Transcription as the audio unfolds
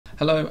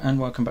Hello and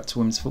welcome back to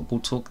Women's Football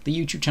Talk, the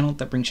YouTube channel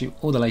that brings you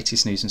all the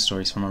latest news and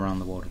stories from around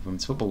the world of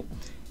women's football.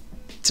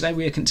 Today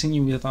we are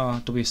continuing with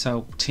our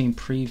WSL team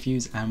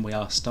previews and we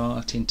are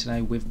starting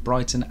today with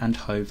Brighton and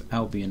Hove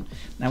Albion.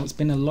 Now it's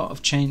been a lot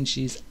of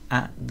changes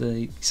at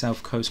the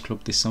South Coast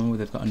club this summer.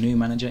 They've got a new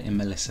manager in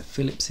Melissa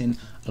Phillips in.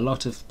 A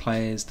lot of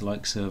players, the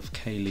likes of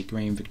Kaylee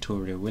Green,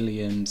 Victoria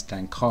Williams,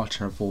 Dan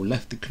Carter have all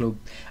left the club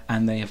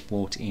and they have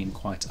brought in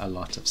quite a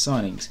lot of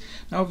signings.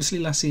 Now obviously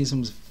last season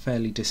was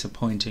fairly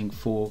disappointing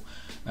for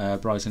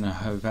Brighton and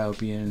Hove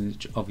Albion,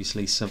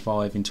 obviously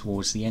surviving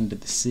towards the end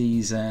of the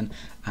season,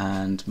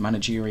 and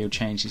managerial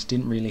changes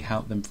didn't really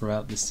help them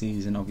throughout the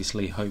season.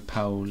 Obviously Hope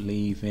Powell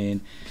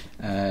leaving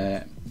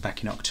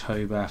back in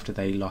October after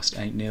they lost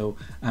 8-0,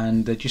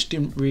 and they just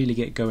didn't really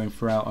get going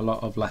throughout a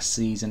lot of last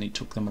season. It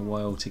took them a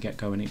while to get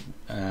going,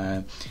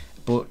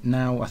 but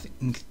now I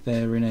think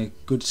they're in a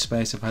good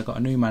space. They've got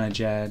a new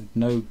manager,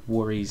 no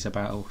worries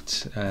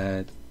about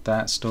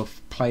that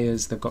stuff.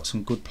 Players, they've got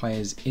some good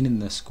players in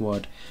the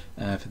squad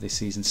for this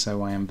season,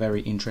 so I am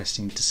very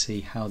interested to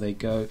see how they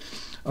go.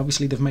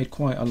 Obviously they've made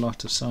quite a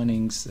lot of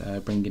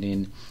signings, bringing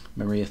in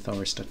Maria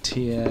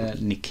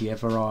Thoris-Dottir, Nikki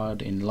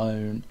Everard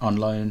on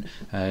loan,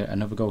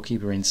 another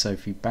goalkeeper in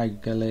Sophie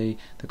Bagley.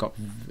 They've got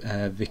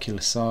Vicky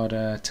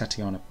Lasada,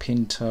 Tatiana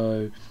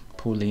Pinto,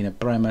 Paulina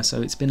Bremer,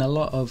 so it's been a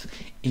lot of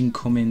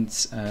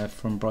incomings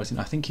from Brighton.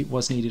 I think it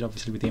was needed,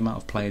 obviously, with the amount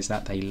of players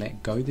that they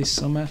let go this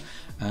summer,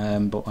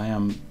 but I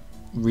am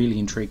really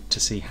intrigued to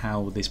see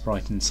how this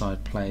Brighton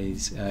side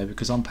plays,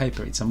 because on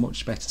paper it's a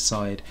much better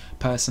side.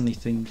 Personally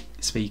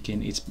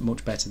speaking, it's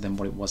much better than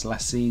what it was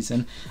last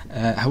season.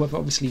 However,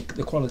 obviously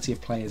the quality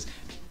of players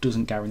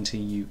doesn't guarantee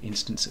you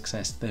instant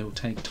success. They will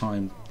take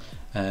time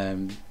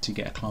to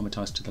get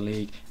acclimatised to the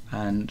league,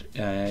 and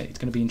it's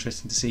going to be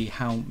interesting to see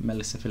how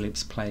Melissa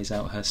Phillips plays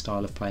out her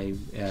style of play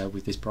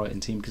with this Brighton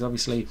team, because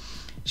obviously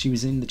she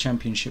was in the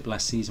Championship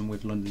last season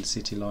with London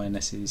City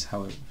Lionesses.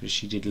 However,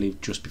 she did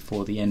leave just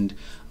before the end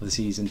of the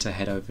season to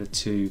head over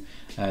to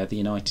the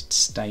United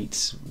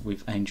States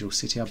with Angel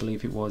City, I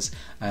believe it was,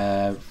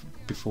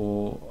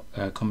 before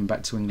coming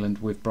back to England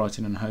with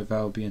Brighton and Hove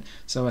Albion.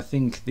 So I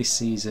think this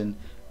season,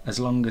 as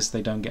long as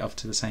they don't get off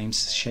to the same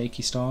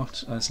shaky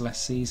start as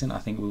last season, I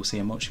think we'll see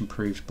a much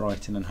improved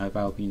Brighton and Hove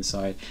Albion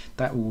side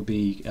that will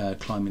be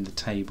climbing the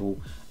table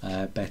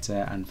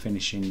better and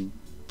finishing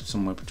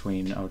somewhere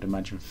between, I would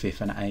imagine, 5th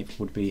and 8th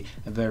would be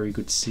a very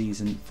good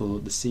season for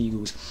the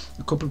Seagulls.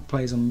 A couple of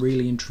players I'm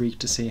really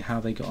intrigued to see how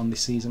they got on this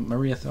season.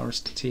 Maria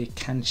Thoris-Dottir,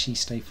 can she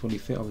stay fully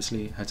fit?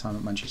 Obviously her time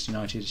at Manchester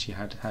United, she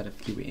had a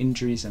few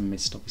injuries and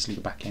missed obviously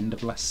the back end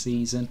of last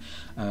season,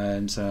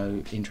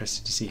 so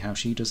interested to see how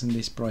she does in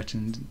this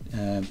Brighton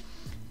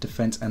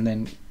defence. And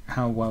then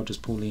how well does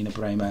Paulina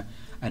Bremer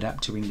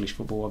adapt to English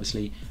football?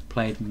 Obviously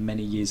played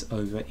many years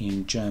over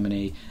in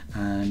Germany,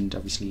 and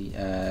obviously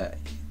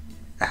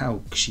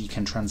how she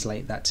can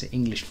translate that to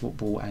English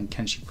football, and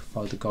can she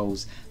provide the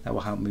goals that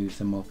will help move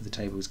them up the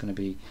table is going to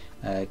be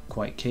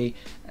quite key.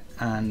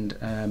 And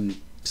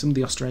some of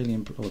the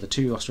the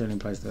two Australian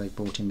players that they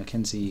brought in,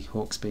 Mackenzie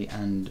Hawkesby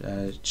and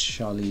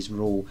Charlize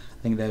Rawl,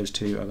 I think those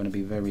two are going to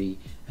be very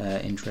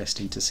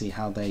interesting to see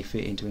how they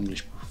fit into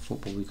English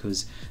football,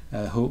 because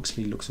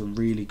Hawkesby looks a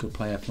really good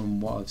player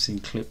from what I've seen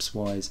clips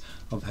wise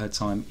of her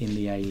time in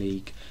the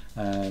A-League.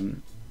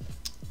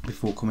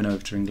 Before coming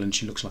over to England,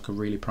 she looks like a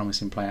really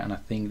promising player, and I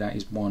think that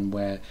is one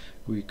where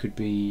we could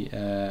be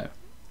a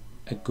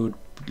good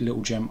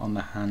little gem on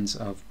the hands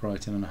of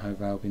Brighton and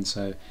Hove Albion.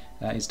 So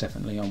that is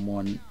definitely on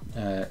one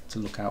to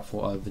look out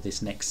for over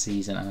this next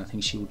season, and I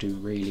think she will do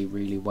really,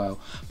 really well.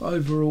 But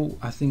overall,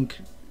 I think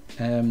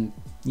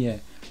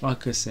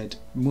like I said,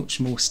 much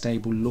more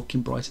stable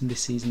looking Brighton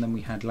this season than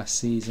we had last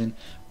season.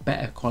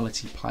 Better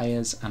quality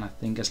players, and I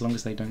think as long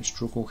as they don't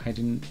struggle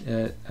heading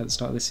at the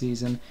start of the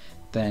season,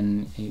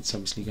 then it's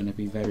obviously going to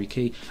be very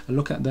key. A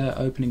look at their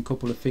opening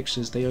couple of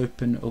fixtures. They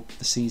open up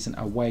the season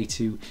away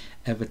to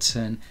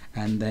Everton,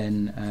 and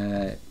then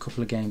a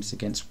couple of games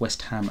against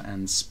West Ham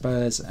and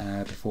Spurs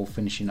before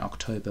finishing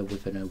October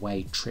with an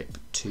away trip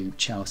to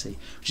Chelsea,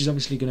 which is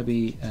obviously going to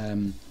be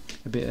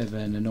a bit of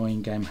an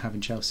annoying game,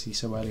 having Chelsea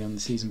so early on in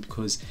the season,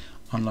 because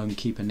on loan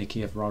keeper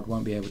Nikki Everard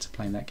won't be able to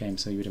play in that game,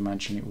 so you would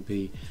imagine it will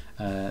be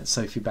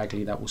Sophie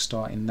Bagley that will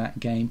start in that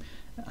game.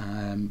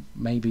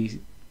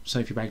 Maybe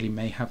Sophie Bagley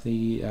may have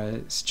the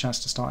chance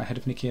to start ahead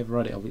of Nikki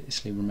Everard. It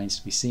obviously remains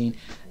to be seen,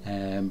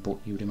 but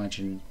you would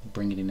imagine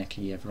bringing in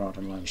Nikki Everard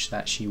on loan,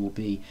 that she will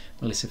be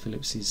Melissa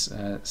Phillips'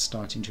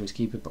 starting choice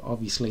keeper. But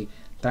obviously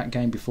that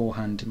game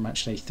beforehand,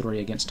 match day 3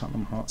 against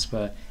Tottenham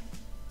Hotspur,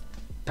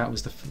 that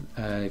was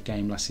the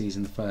game last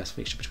season, the first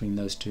fixture between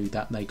those two,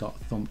 that they got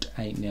thumped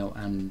 8-0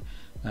 and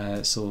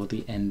saw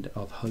the end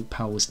of Hope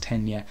Powell's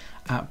tenure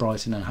at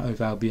Brighton and Hove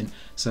Albion.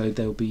 So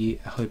they'll be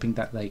hoping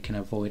that they can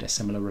avoid a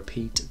similar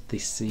repeat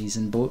this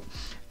season. But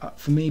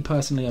for me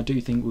personally, I do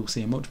think we'll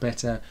see a much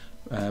better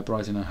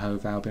Brighton and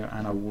Hove Albion,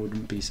 and I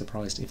wouldn't be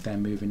surprised if they're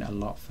moving a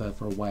lot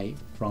further away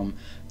from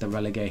the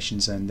relegation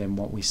zone than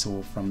what we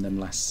saw from them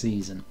last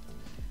season.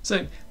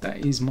 So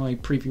that is my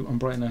preview on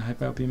Brighton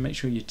Hove Albion. Make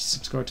sure you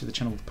subscribe to the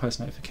channel with the post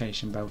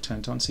notification bell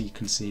turned on so you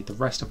can see the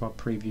rest of our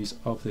previews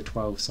of the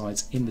 12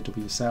 sides in the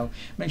WSL.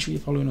 Make sure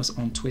you're following us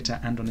on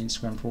Twitter and on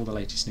Instagram for all the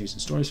latest news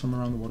and stories from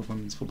around the world of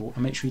women's football.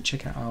 And make sure you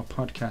check out our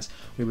podcast.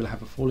 We will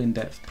have a full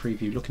in-depth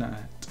preview looking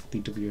at the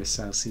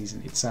WSL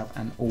season itself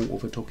and all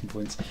other talking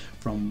points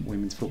from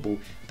women's football.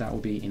 That will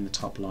be in the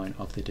top line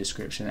of the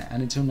description.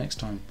 And until next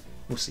time,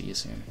 we'll see you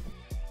soon.